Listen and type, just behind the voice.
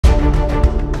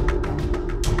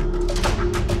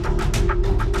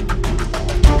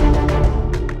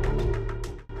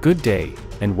Good day,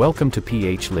 and welcome to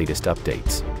PH Latest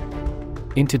Updates.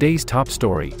 In today's top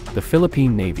story, the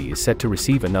Philippine Navy is set to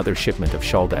receive another shipment of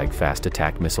Shaldag fast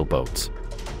attack missile boats.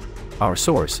 Our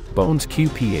source, Bones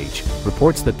QPH,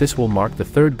 reports that this will mark the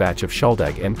third batch of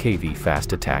Shaldag MKV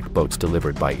fast attack boats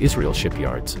delivered by Israel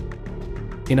Shipyards.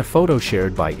 In a photo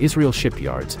shared by Israel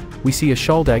Shipyards, we see a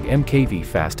Shaldag MKV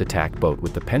fast attack boat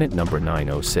with the pennant number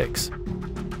 906.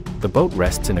 The boat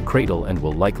rests in a cradle and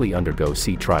will likely undergo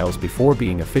sea trials before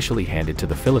being officially handed to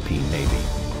the Philippine Navy.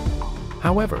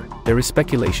 However, there is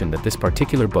speculation that this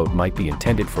particular boat might be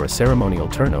intended for a ceremonial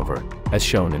turnover, as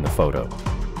shown in the photo.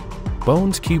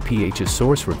 Bones QPH's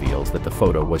source reveals that the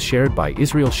photo was shared by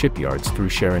Israel Shipyards through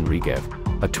Sharon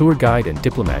Regev, a tour guide and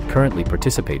diplomat currently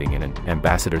participating in an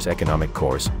ambassador's economic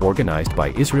course organized by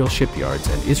Israel Shipyards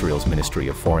and Israel's Ministry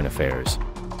of Foreign Affairs.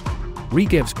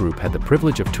 Regev's group had the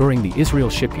privilege of touring the Israel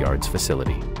Shipyards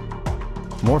facility.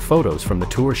 More photos from the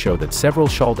tour show that several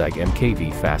Shaldag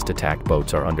MKV fast attack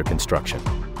boats are under construction.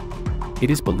 It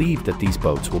is believed that these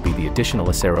boats will be the additional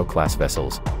Acero Class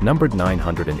vessels, numbered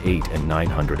 908 and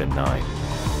 909.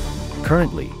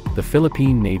 Currently, the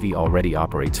Philippine Navy already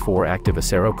operates 4 active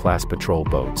Acero Class patrol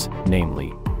boats,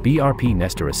 namely, BRP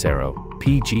Nestor Acero,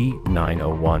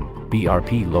 PG-901,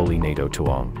 BRP Loli Nato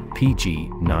Tuong,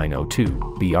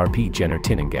 PG-902, BRP Jenner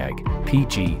Tinangag,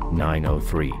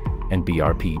 PG-903, and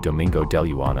BRP Domingo de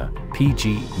Luana,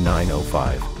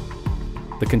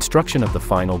 PG-905. The construction of the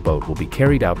final boat will be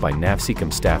carried out by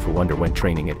NAVSECOM staff who underwent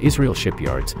training at Israel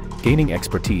Shipyards, gaining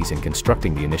expertise in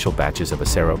constructing the initial batches of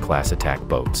Acero Class attack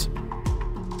boats.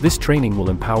 This training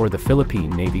will empower the Philippine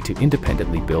Navy to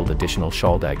independently build additional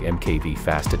Shaldag MKV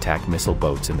fast attack missile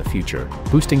boats in the future,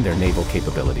 boosting their naval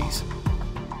capabilities.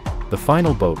 The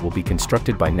final boat will be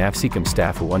constructed by NAVSECOM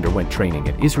staff who underwent training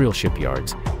at Israel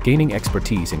Shipyards, gaining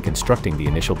expertise in constructing the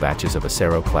initial batches of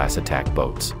Acero Class attack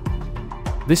boats.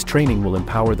 This training will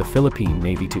empower the Philippine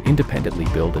Navy to independently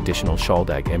build additional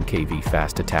Shaldag MKV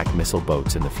fast attack missile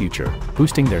boats in the future,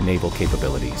 boosting their naval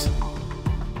capabilities.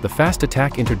 The Fast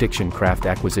Attack Interdiction Craft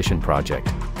Acquisition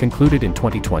Project, concluded in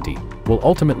 2020, will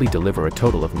ultimately deliver a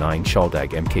total of 9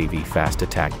 Shaldag MKV fast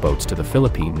attack boats to the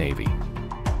Philippine Navy.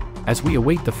 As we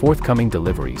await the forthcoming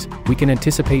deliveries, we can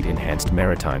anticipate enhanced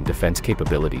maritime defense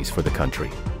capabilities for the country.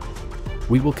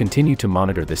 We will continue to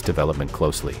monitor this development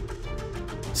closely.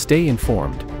 Stay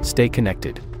informed, stay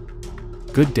connected.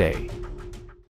 Good day.